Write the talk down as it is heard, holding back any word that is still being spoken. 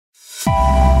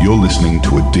You're listening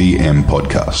to a DM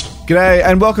podcast. G'day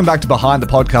and welcome back to Behind the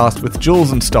Podcast with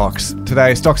Jules and Stocks.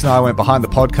 Today, Stocks and I went behind the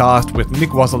podcast with Nick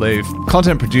Wasseleev,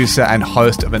 content producer and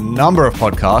host of a number of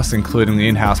podcasts, including the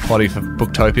in-house potty for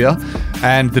Booktopia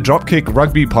and the Dropkick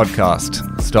Rugby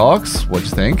podcast. Stocks, what'd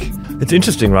you think? It's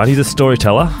interesting, right? He's a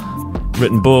storyteller,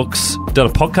 written books, done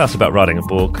a podcast about writing a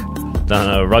book,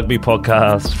 done a rugby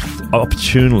podcast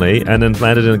opportunely, and then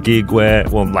landed in a gig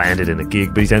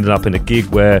but he's ended up in a gig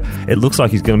where it looks like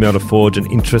he's going to be able to forge an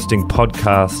interesting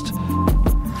podcast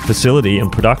facility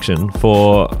and production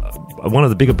for one of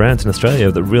the bigger brands in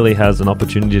Australia that really has an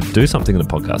opportunity to do something in the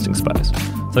podcasting space.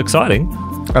 So exciting.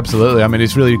 Absolutely. I mean,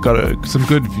 he's really got some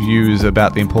good views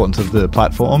about the importance of the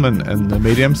platform and the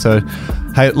medium. So,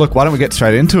 hey, look, why don't we get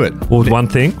straight into it? Well, one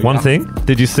thing.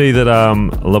 Did you see that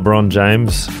LeBron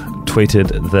James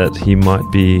tweeted that he might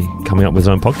be coming up with his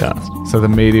own podcast? So the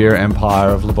media empire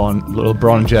of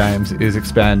LeBron James is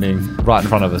expanding right in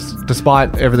front of us.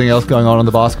 Despite everything else going on in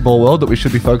the basketball world that we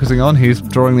should be focusing on, he's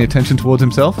drawing the attention towards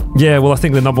himself. Yeah, well, I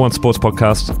think the number one sports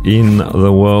podcast in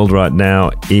the world right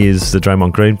now is the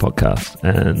Draymond Green podcast,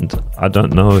 and I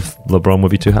don't know if LeBron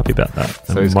would be too happy about that.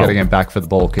 So he's getting him back for the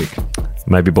ball kick.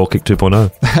 Maybe ball kick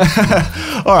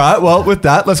 2.0. All right, well, with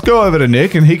that, let's go over to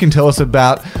Nick and he can tell us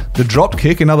about the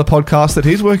Dropkick, another podcast that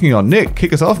he's working on. Nick,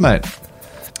 kick us off, mate.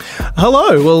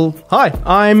 Hello. Well, hi.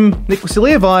 I'm Nick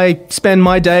Wasseleev. I spend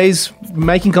my days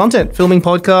making content, recording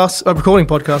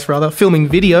podcasts, filming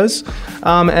videos,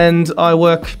 and I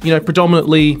work,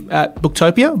 predominantly at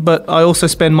Booktopia. But I also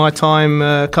spend my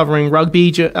time covering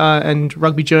rugby and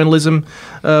rugby journalism,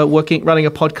 running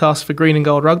a podcast for Green and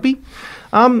Gold Rugby,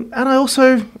 and I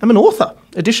also am an author,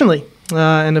 additionally,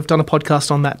 and have done a podcast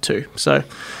on that too. So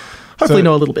hopefully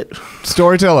know a little bit.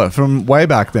 Storyteller from way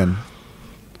back then.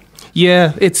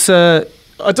 Yeah, it's. I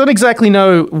don't exactly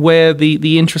know where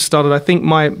the interest started. I think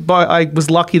I was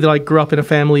lucky that I grew up in a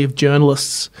family of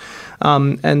journalists,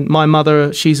 and my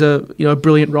mother, she's a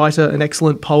brilliant writer, an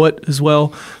excellent poet as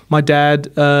well. My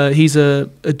dad, he's a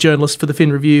journalist for the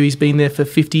Fin Review. He's been there for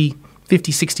 50,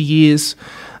 60 years.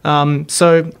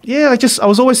 So yeah, I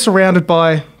was always surrounded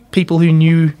by people who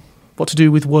knew what to do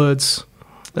with words,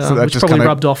 so that which just probably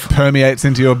rubbed off. Permeates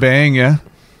into your being, yeah.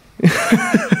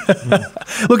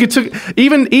 Look, it took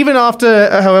even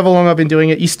after however long I've been doing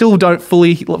it, you still don't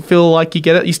fully feel like you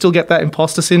get it. You still get that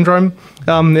imposter syndrome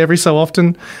every so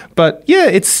often. But yeah,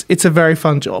 it's a very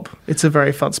fun job. It's a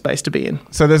very fun space to be in.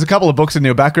 So there's a couple of books in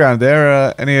your background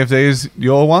there. Any of these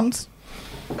your ones?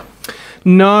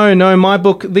 No, my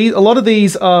book. A lot of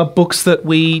these are books that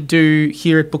we do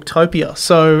here at Booktopia.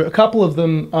 So a couple of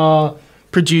them are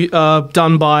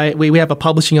done by, we have a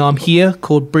publishing arm here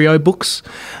called Brio Books,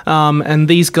 and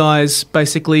these guys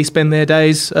basically spend their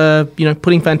days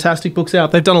putting fantastic books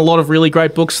out. They've done a lot of really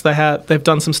great books. They've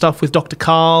done some stuff with Dr.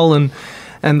 Karl, and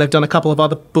they've done a couple of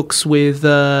other books with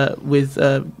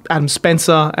Adam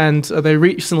Spencer, and they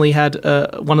recently had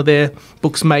one of their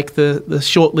books make the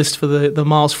shortlist for the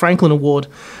Miles Franklin Award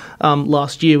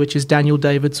last year, which is Daniel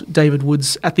David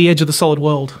Wood's At the Edge of the Solid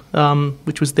World,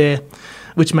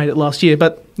 which made it last year.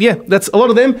 But yeah, that's a lot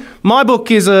of them. My book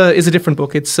is a different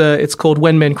book. It's called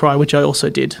When Men Cry, which I also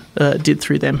did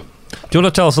through them. Do you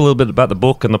want to tell us a little bit about the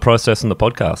book and the process and the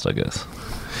podcast, I guess?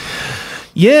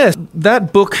 Yeah,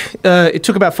 that book, it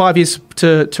took about 5 years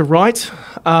to write.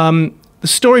 The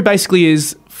story basically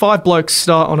is 5 blokes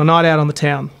start on a night out on the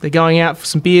town. They're going out for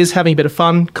some beers, having a bit of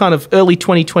fun, kind of early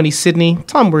 2020 Sydney,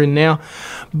 time we're in now.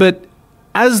 But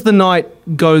as the night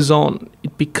goes on,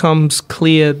 it becomes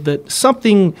clear that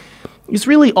something is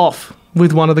really off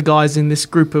with one of the guys in this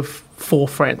group of 4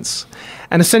 friends.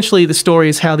 And essentially the story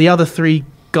is how the other 3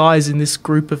 guys in this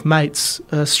group of mates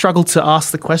struggle to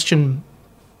ask the question,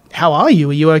 how are you?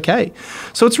 Are you okay?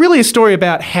 So it's really a story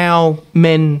about how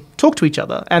men talk to each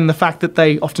other and the fact that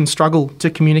they often struggle to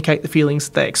communicate the feelings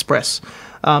that they express.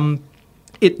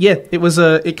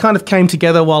 It kind of came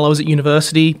together while I was at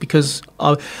university because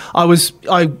I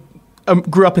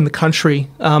grew up in the country,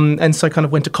 and so kind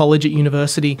of went to college at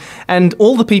university. And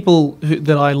all the people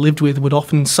that I lived with would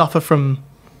often suffer from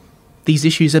these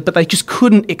issues, but they just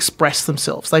couldn't express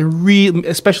themselves. They really,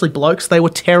 especially blokes, they were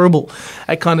terrible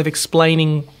at kind of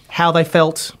explaining how they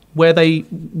felt, where they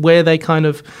kind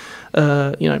of,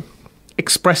 how to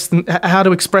express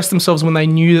themselves when they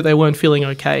knew that they weren't feeling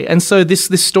okay. And so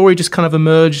this story just kind of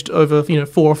emerged over 4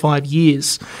 or 5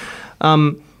 years.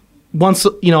 Once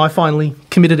I finally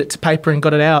committed it to paper and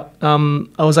got it out,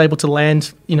 I was able to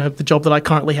land the job that I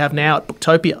currently have now at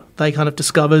Booktopia. They kind of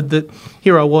discovered that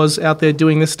here I was out there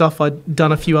doing this stuff. I'd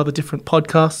done a few other different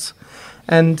podcasts,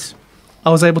 and I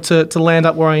was able to land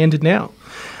up where I ended now.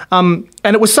 And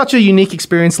it was such a unique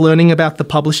experience learning about the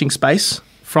publishing space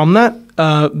from that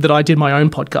that I did my own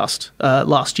podcast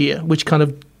last year, which kind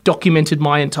of documented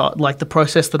my entire, like the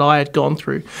process that I had gone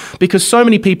through, because so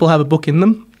many people have a book in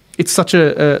them. It's such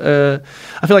I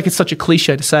feel like it's such a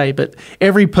cliche to say, but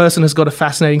every person has got a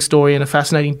fascinating story and a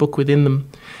fascinating book within them.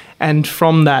 And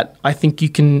from that, I think you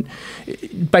can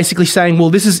basically saying, well,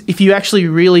 this is, if you actually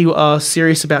really are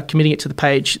serious about committing it to the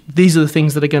page, these are the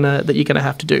things that you're gonna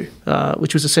have to do,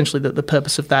 which was essentially the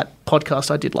purpose of that podcast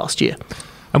I did last year.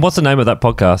 And what's the name of that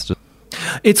podcast?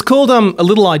 It's called A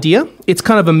Little Idea. It's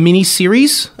kind of a mini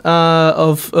series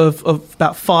of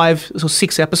about 5 or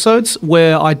 6 episodes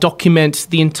where I document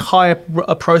the entire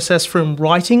process from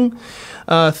writing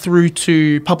through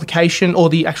to publication, or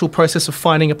the actual process of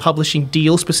finding a publishing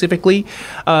deal specifically,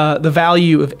 the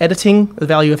value of editing, the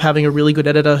value of having a really good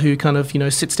editor who kind of,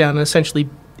 sits down and essentially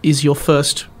is your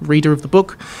first reader of the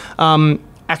book.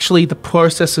 Actually, the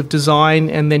process of design,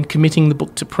 and then committing the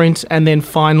book to print, and then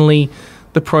finally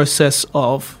the process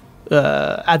of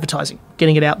advertising,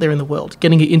 getting it out there in the world,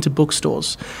 getting it into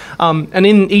bookstores. And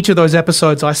in each of those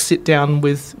episodes, I sit down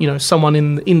with someone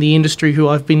in the industry who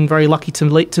I've been very lucky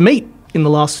to meet in the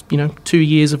last 2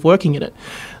 years of working in it.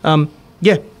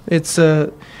 It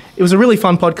was a really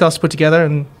fun podcast to put together,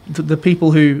 and the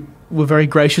people who were very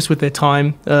gracious with their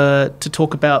time to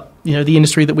talk about the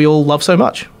industry that we all love so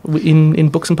much in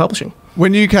books and publishing.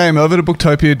 When you came over to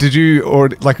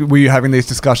Booktopia, were you having these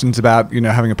discussions about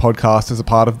having a podcast as a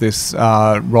part of this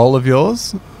role of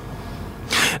yours?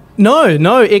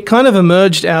 No, it kind of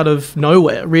emerged out of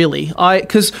nowhere, really.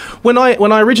 Because when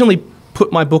I originally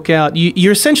put my book out,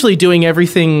 you're essentially doing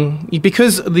everything,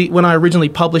 because when I originally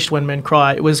published When Men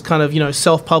Cry, it was kind of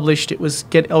self-published.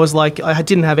 I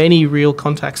didn't have any real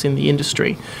contacts in the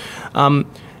industry,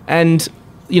 and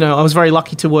I was very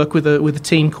lucky to work with a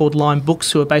team called Lime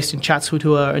Books, who are based in Chatswood,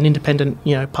 who are an independent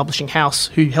publishing house,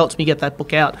 who helped me get that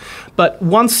book out. But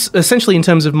once, essentially in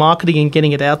terms of marketing and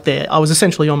getting it out there, I was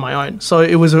essentially on my own. So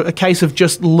it was a case of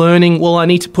just learning, well, I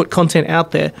need to put content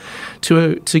out there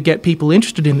to get people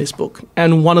interested in this book.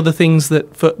 And one of the things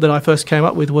that I first came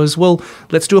up with was, well,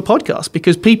 let's do a podcast,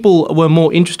 because people were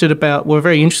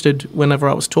very interested whenever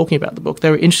I was talking about the book. They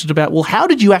were interested about, well, how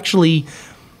did you actually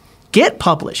get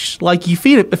published? Like, you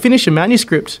finish a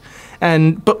manuscript,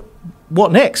 but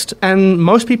what next? And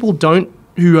most people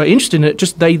who are interested in it,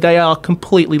 just they are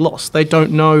completely lost. They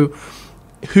don't know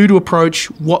who to approach,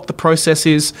 what the process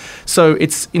is. So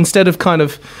it's, instead of kind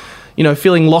of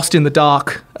feeling lost in the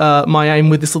dark, my aim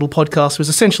with this little podcast was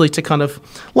essentially to kind of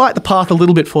light the path a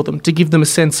little bit for them, to give them a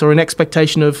sense or an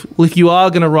expectation of, well, if you are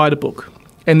going to write a book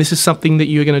and this is something that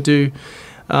you're going to do,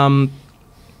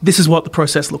 this is what the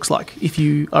process looks like if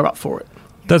you are up for it.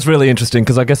 That's really interesting,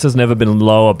 because I guess there's never been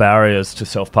lower barriers to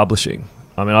self-publishing.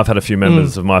 I mean, I've had a few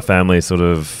members of my family sort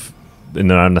of in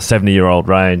the 70-year-old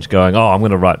range going, I'm going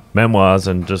to write memoirs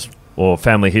or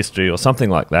family history or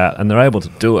something like that, and they're able to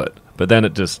do it. But then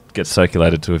it just gets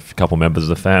circulated to a couple members of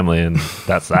the family, and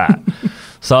that's that.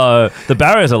 So the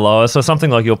barriers are lower, so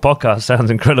something like your podcast sounds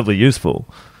incredibly useful.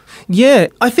 Yeah,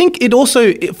 I think it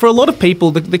also, for a lot of people,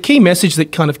 the key message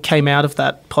that kind of came out of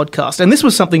that podcast, and this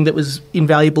was something that was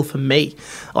invaluable for me,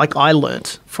 like I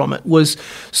learnt from it, was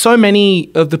so many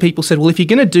of the people said, well, if you're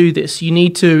going to do this, you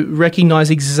need to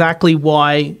recognize exactly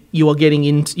why you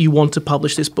want to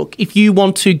publish this book. If you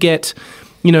want to get,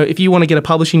 if you want to get a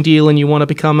publishing deal and you want to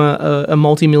become a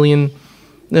multi-million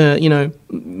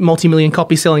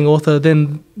copy selling author,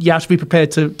 then you have to be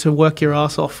prepared to work your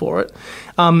ass off for it.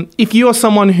 If you are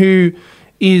someone who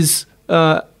just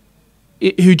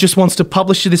wants to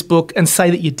publish this book and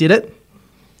say that you did it,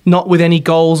 not with any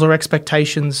goals or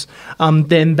expectations,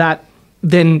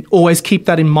 then always keep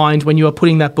that in mind when you are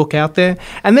putting that book out there.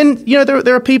 And then,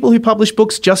 there are people who publish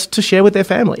books just to share with their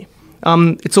family.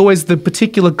 It's always the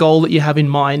particular goal that you have in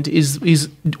mind is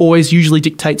always usually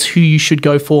dictates who you should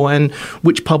go for and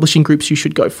which publishing groups you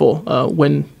should go for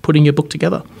when putting your book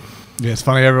together. Yeah, it's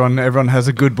funny. Everyone has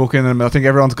a good book in them. I think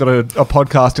everyone's got a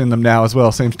podcast in them now as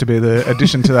well. Seems to be the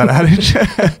addition to that adage.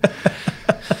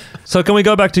 So can we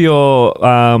go back to your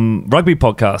rugby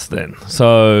podcast then?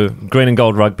 So Green and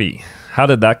Gold Rugby, how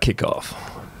did that kick off?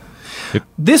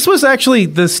 This was actually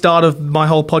the start of my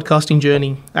whole podcasting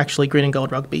journey, actually, Green and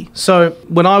Gold Rugby. So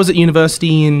when I was at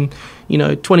university in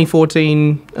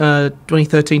 2013,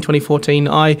 2014,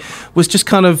 I was just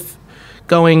kind of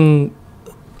going,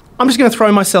 I'm just going to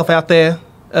throw myself out there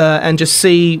and just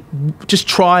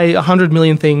try 100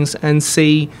 million things and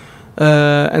see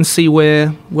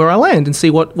where I land and see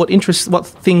what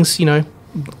things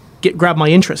grab my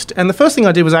interest. And the first thing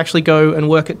I did was actually go and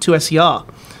work at 2SER,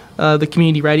 the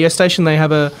community radio station. They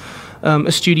have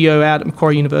a studio out at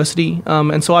Macquarie University,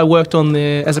 and so I worked on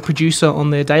as a producer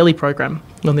on their daily program,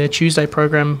 on their Tuesday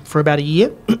program for about a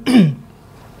year.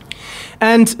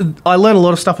 And I learned a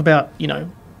lot of stuff about,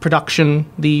 production,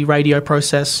 the radio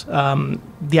process,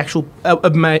 the actual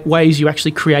ways you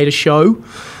actually create a show,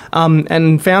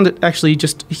 and found it actually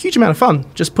just a huge amount of fun,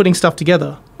 just putting stuff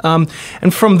together.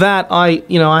 And from that, I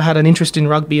had an interest in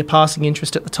rugby, a passing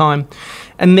interest at the time.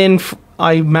 And then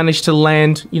I managed to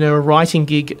land, a writing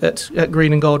gig at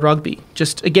Green and Gold Rugby,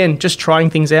 just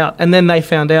trying things out. And then they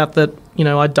found out that,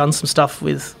 I'd done some stuff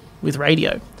with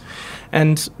radio.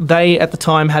 And they, at the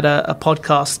time, had a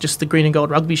podcast, just the Green and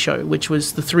Gold Rugby Show, which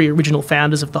was the 3 original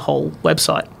founders of the whole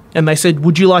website. And they said,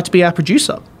 would you like to be our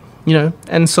producer?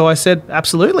 And so I said,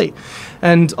 absolutely.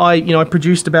 And I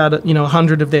produced about,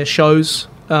 100 of their shows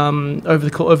over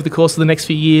the course of the next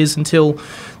few years until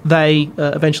they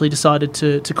eventually decided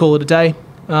to call it a day.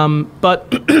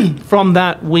 But from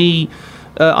that,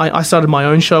 I started my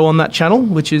own show on that channel,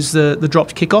 which is the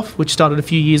Dropped Kickoff, which started a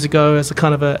few years ago as a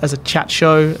kind of as a chat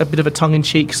show, a bit of a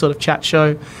tongue-in-cheek sort of chat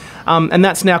show. And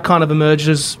that's now kind of emerged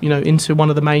as, into one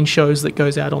of the main shows that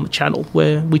goes out on the channel,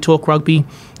 where we talk rugby,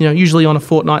 usually on a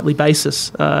fortnightly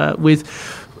basis, with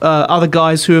other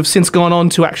guys who have since gone on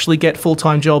to actually get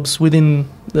full-time jobs within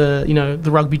the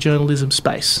rugby journalism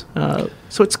space.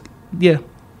 So it's, yeah.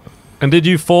 And did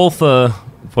you fall for,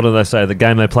 what do they say, the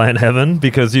game they play in heaven?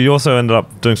 Because you also ended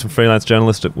up doing some freelance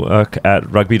journalistic work at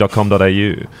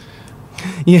rugby.com.au.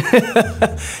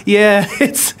 Yeah.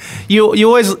 It's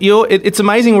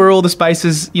amazing where all the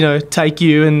spaces take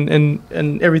you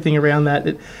and everything around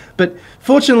that. But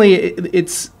fortunately,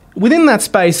 it's within that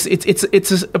space.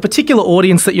 It's a particular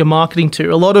audience that you're marketing to.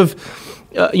 A lot of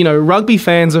rugby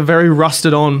fans are very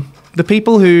rusted on. The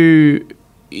people who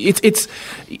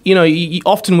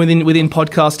often within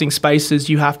podcasting spaces,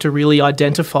 you have to really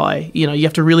identify. You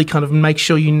have to really kind of make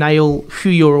sure you nail who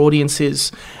your audience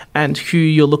is and who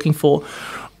you're looking for.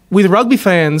 With rugby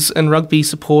fans and rugby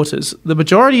supporters, the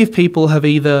majority of people have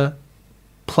either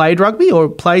played rugby or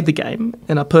played the game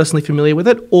and are personally familiar with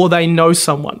it, or they know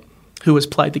someone who has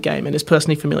played the game and is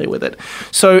personally familiar with it.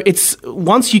 So it's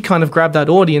once you kind of grab that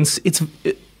audience,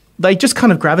 they just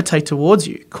kind of gravitate towards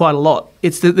you quite a lot.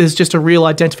 There's just a real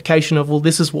identification of, well,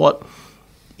 this is what,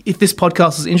 if this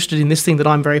podcast is interested in this thing that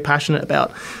I'm very passionate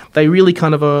about, they really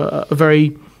kind of are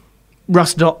very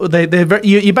rusted on.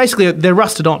 They're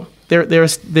rusted on.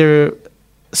 They're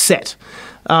set.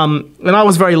 And I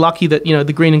was very lucky that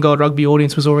the Green and Gold Rugby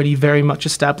audience was already very much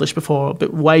established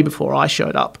way before I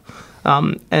showed up,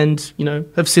 and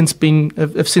have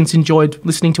since enjoyed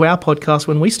listening to our podcast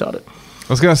when we started.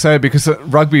 I was going to say, because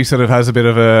rugby sort of has a bit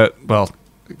of a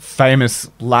famous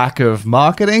lack of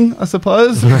marketing, I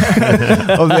suppose, of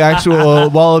the actual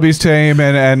Wallabies team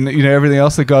and everything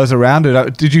else that goes around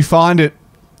it. Did you find it?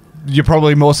 You're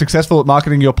probably more successful at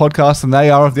marketing your podcast than they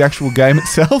are of the actual game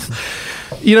itself.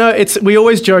 We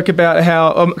always joke about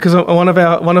how, because one of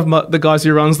the guys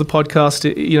who runs the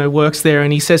podcast, works there,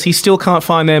 and he says he still can't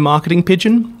find their marketing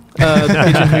pigeon,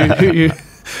 the pigeon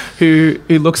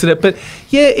who looks at it. But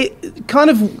yeah, it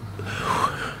kind of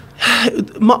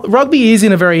rugby is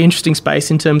in a very interesting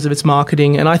space in terms of its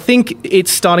marketing, and I think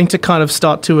it's starting to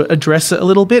address it a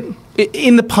little bit.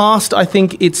 In the past, I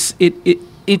think it's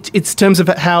terms of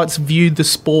how it's viewed, the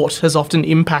sport has often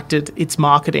impacted its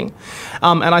marketing.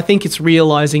 And I think it's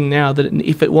realising now that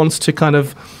if it wants to kind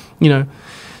of,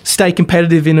 stay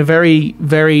competitive in a very,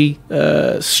 very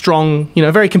strong,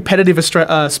 very competitive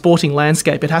sporting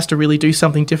landscape, it has to really do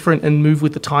something different and move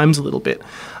with the times a little bit.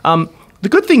 The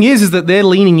good thing is that they're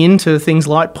leaning into things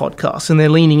like podcasts and they're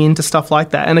leaning into stuff like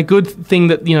that. And a good thing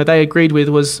that they agreed with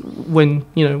was when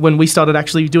we started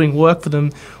actually doing work for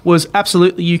them was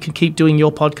absolutely you can keep doing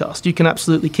your podcast. You can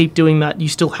absolutely keep doing that. You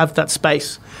still have that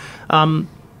space, to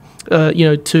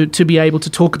be able to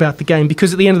talk about the game,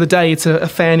 because at the end of the day, it's a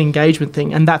fan engagement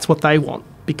thing, and that's what they want.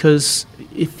 Because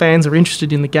if fans are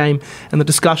interested in the game and the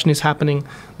discussion is happening,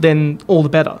 then all the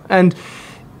better. And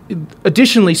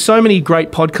additionally, so many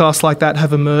great podcasts like that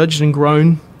have emerged and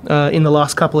grown in the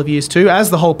last couple of years too,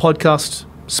 as the whole podcast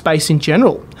space in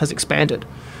general has expanded.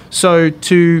 So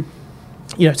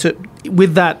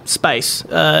with that space,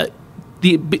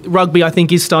 the rugby, I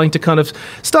think, is starting to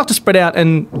start to spread out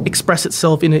and express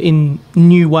itself in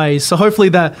new ways. So hopefully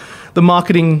the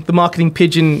marketing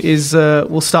pigeon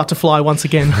will start to fly once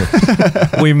again.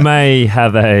 We may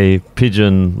have a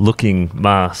pigeon-looking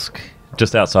mask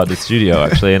just outside the studio,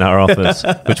 actually, in our office,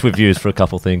 which we've used for a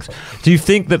couple of things. Do you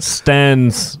think that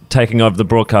Stan's taking over the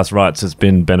broadcast rights has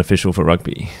been beneficial for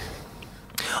rugby?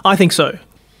 I think so.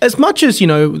 as much as,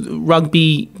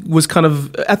 rugby was kind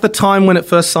of, at the time when it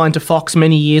first signed to Fox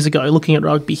many years ago, looking at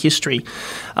rugby history,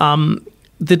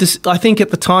 I think at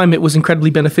the time it was incredibly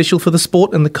beneficial for the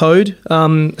sport and the code,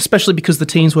 especially because the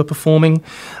teams were performing.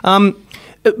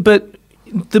 But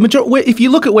if you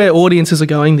look at where audiences are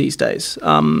going these days,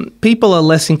 people are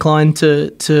less inclined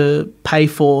to pay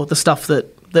for the stuff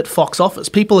that Fox offers.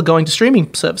 People are going to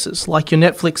streaming services like your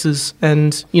Netflixes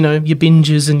and your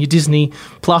Binges and your Disney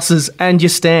Pluses and your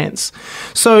Stans.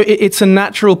 So it's a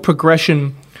natural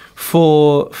progression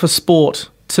for sport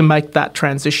to make that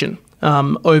transition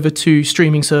over to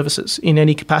streaming services in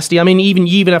any capacity. I mean, you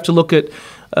even have to look at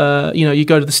you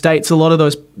go to the States. A lot of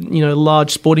those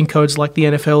large sporting codes like the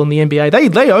NFL and the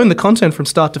NBA, they own the content from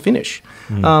start to finish.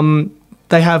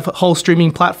 They have whole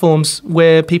streaming platforms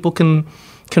where people can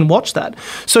watch that.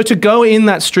 So to go in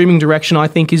that streaming direction, I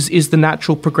think is the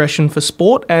natural progression for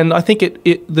sport, and I think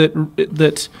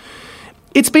that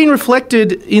it's been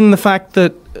reflected in the fact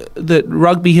that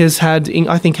rugby has had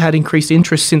increased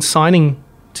interest since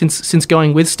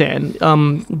going with Stan.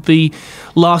 The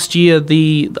last year,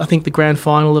 I think the grand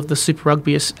final of the Super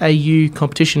Rugby AU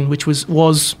competition, which was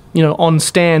on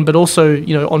Stan but also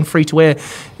on free to air,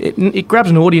 it grabbed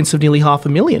an audience of nearly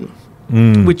 500,000.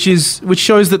 Which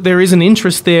shows that there is an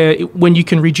interest there when you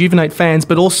can rejuvenate fans,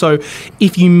 but also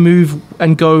if you move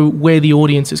and go where the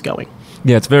audience is going.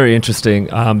 Yeah, it's very interesting.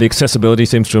 The accessibility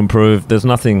seems to improve. There's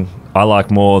nothing I like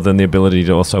more than the ability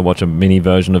to also watch a mini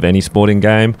version of any sporting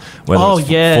game, whether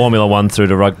it's Formula One through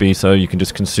to rugby, so you can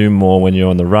just consume more when you're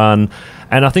on the run.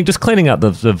 And I think just cleaning up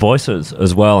the voices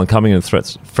as well and coming in a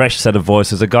fresh set of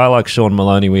voices. A guy like Sean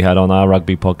Maloney we had on our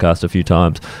rugby podcast a few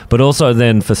times, but also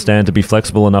then for Stan to be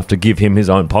flexible enough to give him his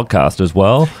own podcast as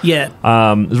well. Yeah.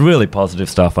 It's really positive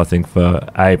stuff, I think, for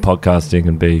A, podcasting,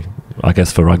 and B, I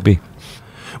guess, for rugby.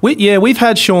 We've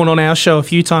had Sean on our show a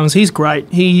few times. He's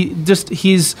great.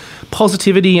 His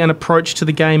positivity and approach to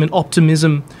the game and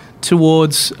optimism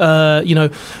towards,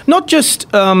 not just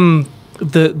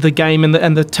the game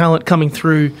and the talent coming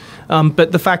through,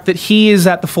 but the fact that he is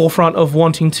at the forefront of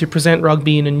wanting to present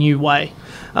rugby in a new way,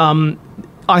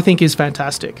 I think is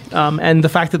fantastic. And the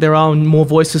fact that there are more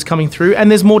voices coming through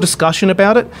and there's more discussion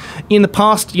about it. In the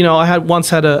past, I once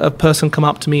had a person come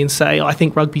up to me and say, I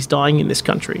think rugby's dying in this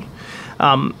country.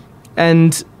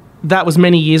 And that was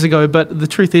many years ago, but the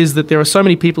truth is that there are so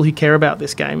many people who care about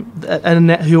this game and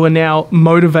who are now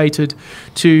motivated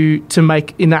to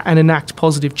make and enact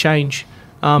positive change,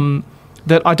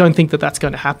 that I don't think that that's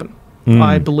going to happen.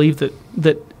 I believe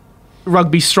that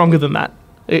rugby's stronger than that.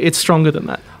 It's stronger than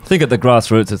that. I think at the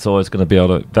grassroots, it's always going to be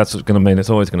able to. That's going to mean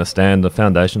it's always going to stand. The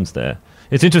foundation's there.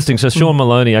 It's interesting. So Sean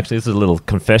Maloney, actually, this is a little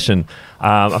confession.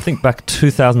 I think back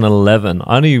 2011,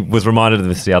 I only was reminded of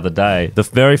this the other day. The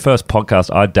very first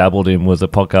podcast I dabbled in was a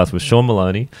podcast with Sean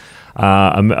Maloney,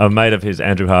 a mate of his,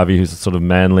 Andrew Harvey, who's a sort of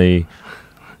Manly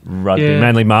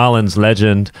Marlins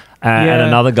legend, and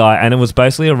another guy. And it was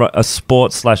basically a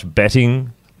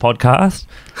sports/betting podcast.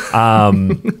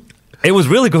 It was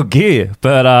really good gear,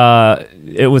 but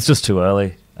it was just too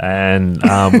early. And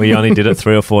we only did it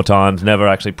 3 or 4 times, never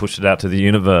actually pushed it out to the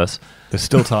universe. There's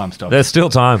still time, Stock. There's still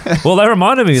time. Well, they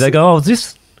reminded me, they go,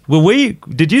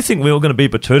 did you think we were going to be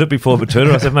Batuta before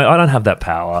Batuta? I said, mate, I don't have that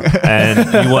power, and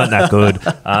you weren't that good.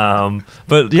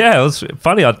 But yeah, it was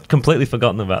funny. I'd completely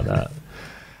forgotten about that.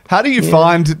 How do you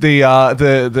find the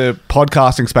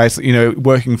podcasting space,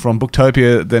 working from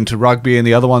Booktopia then to rugby and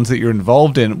the other ones that you're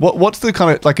involved in? What's the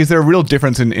kind of, is there a real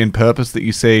difference in purpose that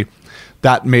you see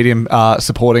that medium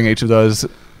supporting each of those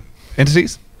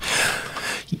entities?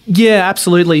 Yeah,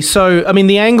 absolutely. So, I mean,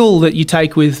 the angle that you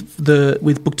take with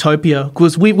Booktopia,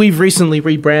 because we've recently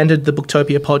rebranded the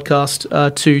Booktopia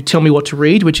podcast to Tell Me What to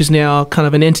Read, which is now kind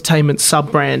of an entertainment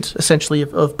sub-brand, essentially,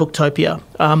 of Booktopia.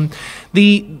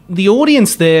 The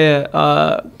audience there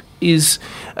is,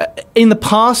 in the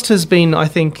past, has been, I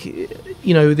think,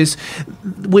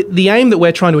 the aim that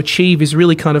we're trying to achieve is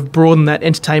really kind of broaden that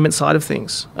entertainment side of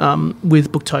things with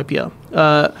Booktopia.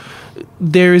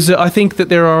 I think that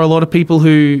there are a lot of people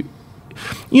who,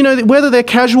 whether they're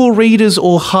casual readers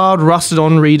or hard rusted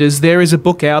on readers, there is a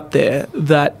book out there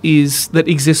that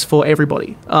exists for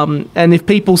everybody. And if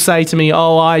people say to me,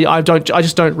 I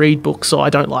just don't read books or I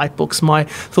don't like books, my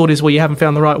thought is, well, you haven't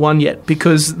found the right one yet,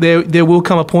 because there will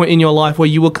come a point in your life where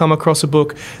you will come across a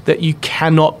book that you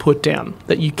cannot put down,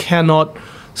 that you cannot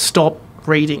stop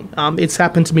reading. It's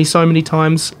happened to me so many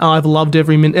times. I've loved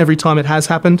every time it has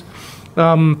happened.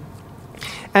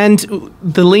 And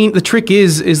the trick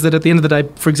is that at the end of the day,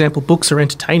 for example, books are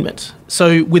entertainment.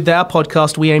 So with our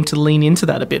podcast, we aim to lean into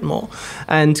that a bit more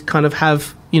and kind of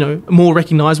have more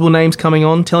recognisable names coming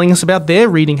on, telling us about their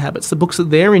reading habits, the books that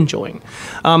they're enjoying,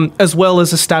 as well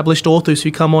as established authors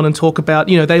who come on and talk about,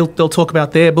 they'll talk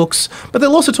about their books, but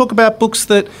they'll also talk about books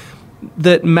that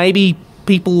maybe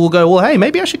people will go, well, hey,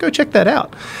 maybe I should go check that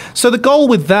out. So the goal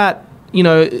with that,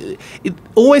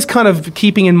 always kind of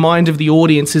keeping in mind of the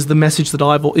audience is the message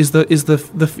that is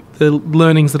the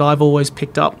learnings that I've always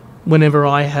picked up whenever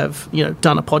I have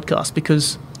done a podcast,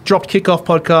 because Dropped Kickoff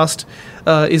podcast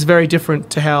is very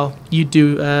different to how you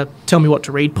do Tell Me What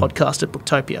to Read podcast at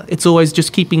Booktopia. It's always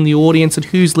just keeping the audience and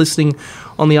who's listening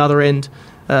on the other end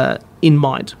in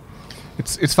mind.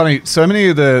 It's funny. So many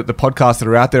of the podcasts that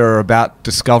are out there are about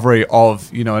discovery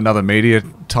of another media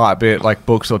type, be it like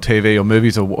books or TV or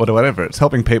movies or whatever. It's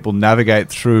helping people navigate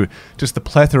through just the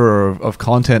plethora of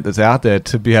content that's out there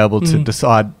to be able to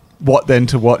decide what then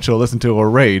to watch or listen to or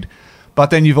read. But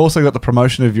then you've also got the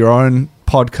promotion of your own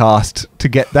podcast to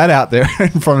get that out there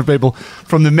in front of people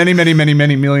from the many, many, many,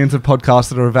 many millions of podcasts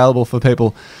that are available for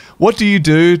people. What do you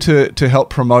do to help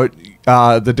promote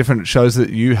the different shows that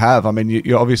you have? I mean,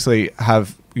 you obviously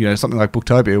have something like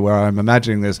Booktopia, where I'm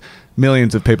imagining there's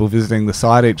millions of people visiting the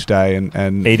site each day and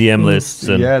EDM lists.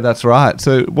 Yeah, that's right.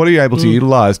 So what are you able to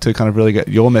utilize to kind of really get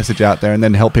your message out there and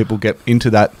then help people get into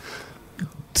that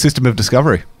system of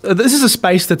discovery? This is a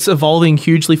space that's evolving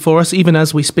hugely for us, even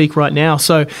as we speak right now.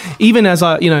 So even as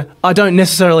I don't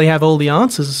necessarily have all the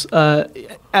answers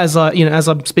as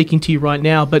I'm speaking to you right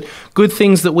now, but good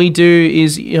things that we do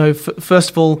is,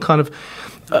 first of all, kind of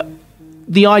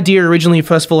the idea originally,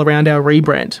 first of all, around our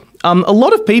rebrand. A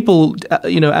lot of people,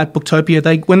 at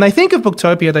Booktopia, when they think of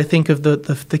Booktopia, they think of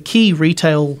the key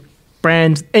retail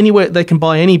brand anywhere they can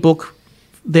buy any book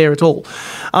there at all.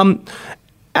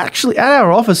 Actually, at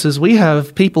our offices, we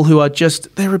have people who are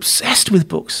they're obsessed with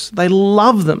books. They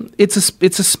love them. It's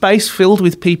a space filled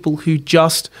with people who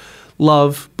just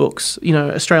love books,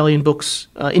 Australian books,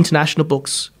 international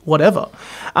books, whatever.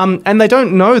 And they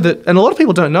don't know that, and a lot of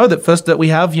people don't know that we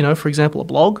have, for example, a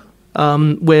blog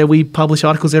where we publish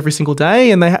articles every single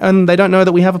day, and they don't know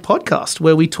that we have a podcast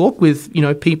where we talk with,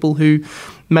 people who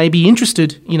may be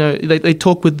interested, they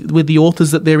talk with the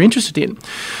authors that they're interested in.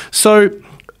 So,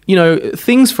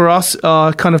 things for us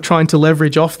are kind of trying to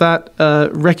leverage off that,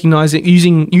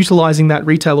 utilizing that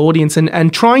retail audience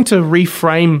and trying to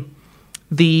reframe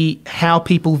how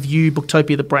people view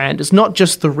Booktopia, the brand. It's not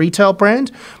just the retail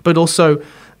brand, but also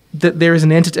that there is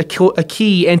a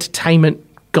key entertainment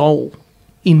goal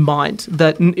in mind.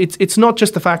 That it's not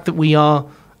just the fact that we are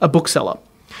a bookseller.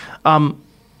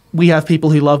 We have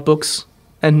people who love books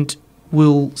and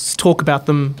will talk about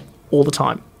them all the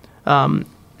time.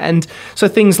 And so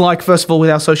things like, first of all, with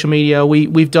our social media,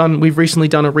 we've recently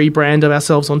done a rebrand of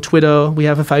ourselves on Twitter. We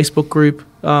have a Facebook group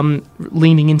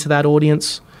leaning into that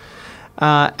audience.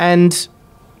 And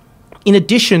in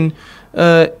addition,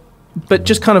 but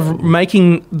just kind of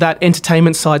making that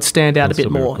entertainment side stand out a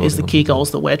bit more is the key goals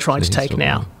that we're trying to take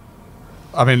now.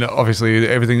 I mean, obviously,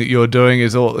 everything that you're doing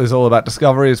is all about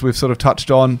discovery, as we've sort of touched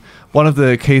on. One of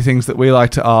the key things that we like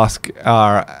to ask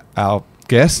our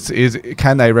guests is,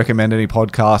 can they recommend any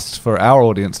podcasts for our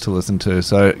audience to listen to?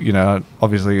 So,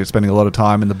 obviously you're spending a lot of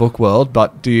time in the book world,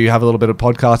 but do you have a little bit of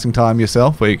podcasting time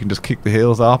yourself where you can just kick the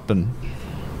heels up and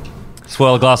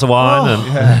swirl a glass of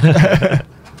wine?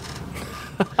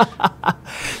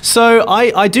 So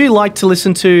I do like to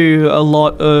listen to a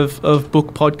lot of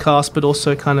book podcasts, but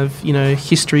also kind of,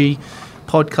 history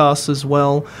podcasts as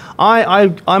well.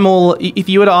 I'm all, if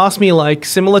you were to ask me, like,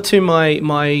 similar to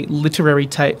my literary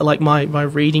taste, like my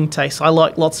reading taste, I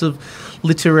like lots of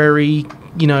literary,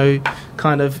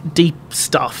 kind of deep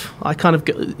stuff. I kind of,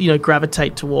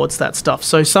 gravitate towards that stuff.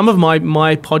 So some of my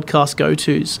podcast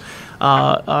go-tos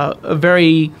are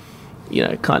very,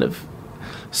 kind of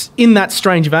in that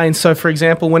strange vein. So, for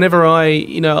example, whenever I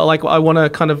want to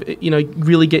kind of,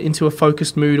 really get into a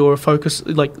focused mood or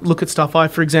look at stuff, I,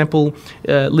 for example,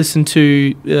 listen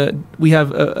to, we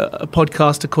have a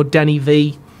podcaster called Danny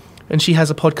V, and she has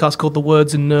a podcast called the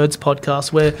Words and Nerds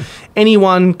podcast, where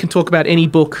anyone can talk about any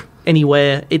book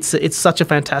anywhere. It's such a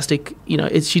fantastic,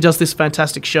 she does this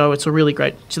fantastic show. It's a really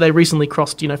great. So they recently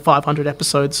crossed 500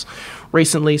 episodes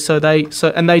recently. So they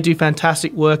do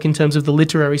fantastic work in terms of the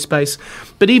literary space,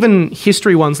 but even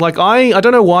history ones. Like I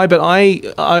don't know why, but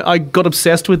I got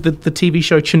obsessed with the TV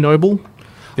show Chernobyl.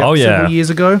 Several years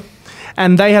ago.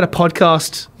 And they had a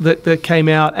podcast that came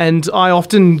out, and I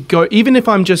often go, even if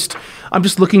I'm just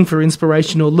looking for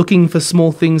inspiration or looking for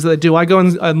small things that they do, I go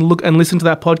and look and listen to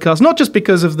that podcast, not just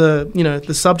because of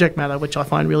the subject matter, which I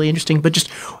find really interesting, but just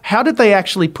how did they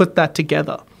actually put that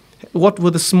together? What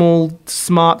were the small,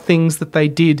 smart things that they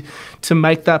did to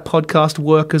make that podcast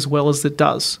work as well as it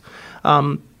does?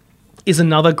 Is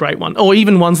another great one. Or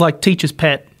even ones like Teacher's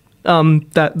Pet.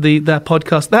 That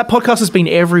podcast has been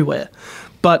everywhere.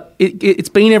 But it's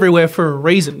been everywhere for a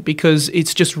reason, because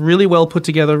it's just really well put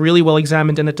together, really well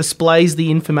examined, and it displays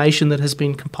the information that has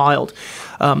been compiled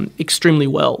extremely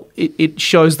well. It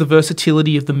shows the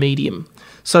versatility of the medium.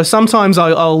 So sometimes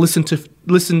I'll listen to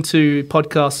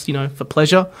podcasts, for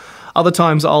pleasure. Other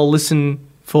times I'll listen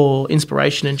for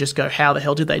inspiration and just go, how the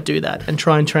hell did they do that? And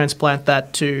try and transplant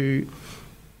that to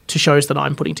shows that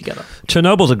I'm putting together.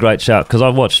 Chernobyl's a great shout, because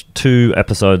I've watched 2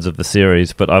 episodes of the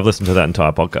series, but I've listened to that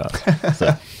entire podcast.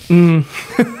 So.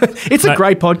 It's a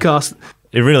great podcast.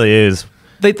 It really is.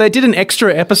 They did an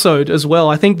extra episode as well.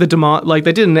 I think they did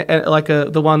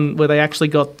the one where they actually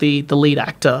got the lead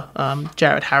actor,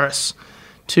 Jared Harris,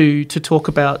 to talk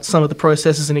about some of the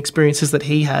processes and experiences that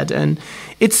he had, and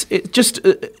it just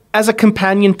as a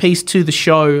companion piece to the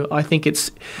show, I think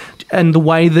and the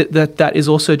way that is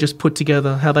also just put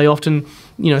together, how they often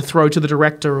throw to the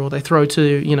director or they throw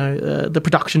to the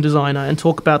production designer and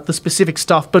talk about the specific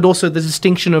stuff, but also the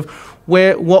distinction of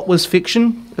what was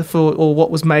fiction or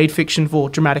what was made fiction for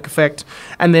dramatic effect,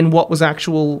 and then what was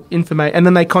actual information, and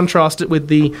then they contrast it with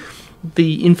the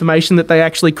information that they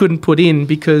actually couldn't put in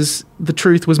because the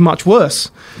truth was much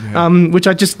worse. Yeah. Which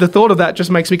the thought of that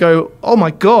just makes me go, oh my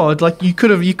God, like you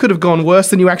could have gone worse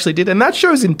than you actually did. And that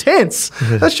show's intense.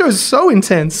 That show's so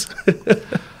intense. It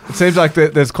seems like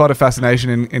there's quite a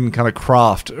fascination in kind of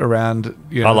craft around,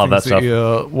 I love that stuff.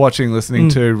 You're watching, listening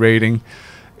to, reading.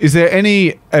 Is there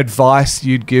any advice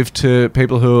you'd give to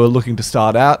people who are looking to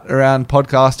start out around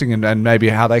podcasting and maybe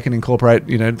how they can incorporate,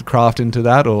 the craft into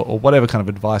that, or whatever kind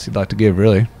of advice you'd like to give,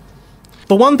 really?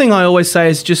 The one thing I always say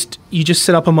is you just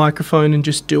set up a microphone and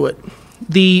just do it.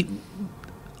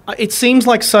 It seems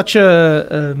like such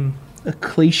a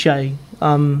cliche.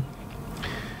 But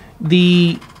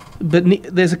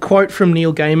there's a quote from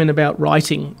Neil Gaiman about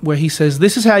writing where he says,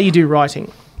 "This is how you do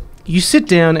writing. You sit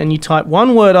down and you type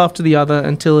one word after the other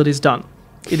until it is done.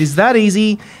 It is that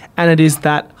easy and it is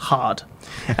that hard."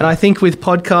 And I think with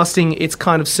podcasting, it's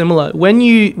kind of similar. When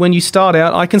you start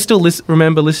out, I can still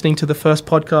remember listening to the first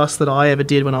podcast that I ever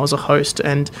did when I was a host,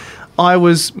 and I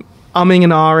was umming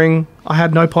and ahhing. I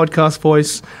had no podcast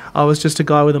voice. I was just a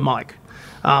guy with a mic.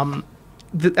 And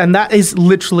that is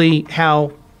literally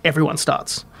how everyone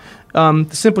starts. The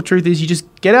simple truth is you just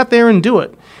get out there and do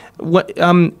it.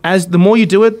 As the more you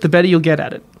do it, the better you'll get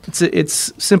at it.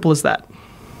 It's simple as that.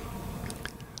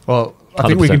 Well, I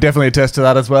think 100%. We can definitely attest to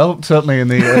that as well. Certainly in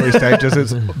the early stages,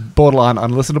 it's borderline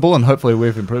unlistenable, and hopefully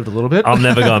we've improved a little bit. I'm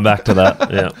never going back to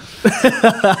that. Yeah,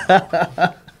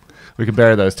 we can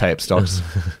bury those tape stocks.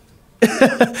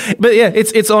 But yeah,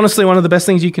 it's honestly one of the best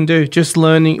things you can do. Just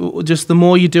learning, just the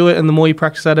more you do it and the more you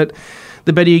practice at it,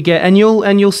 the better you get, and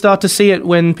you'll start to see it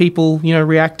when people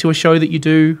react to a show that you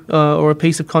do or a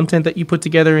piece of content that you put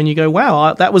together, and you go,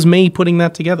 wow, that was me putting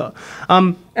that together.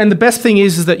 And the best thing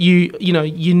is that you'll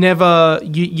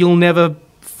never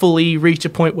fully reach a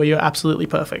point where you're absolutely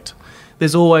perfect.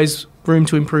 There's always room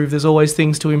to improve. There's always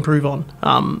things to improve on.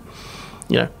 And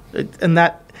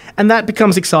that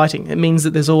becomes exciting. It means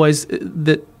that there's always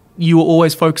that you are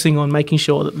always focusing on making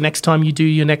sure that the next time you do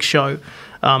your next show,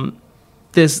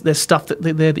 there's stuff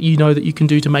that you can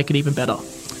do to make it even better.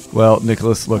 Well,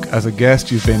 Nicholas, look, as a guest,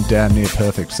 you've been damn near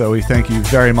perfect. So we thank you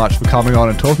very much for coming on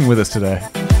and talking with us today.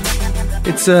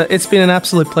 It's been an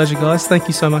absolute pleasure, guys. Thank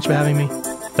you so much for having me.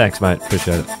 Thanks, mate.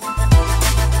 Appreciate it.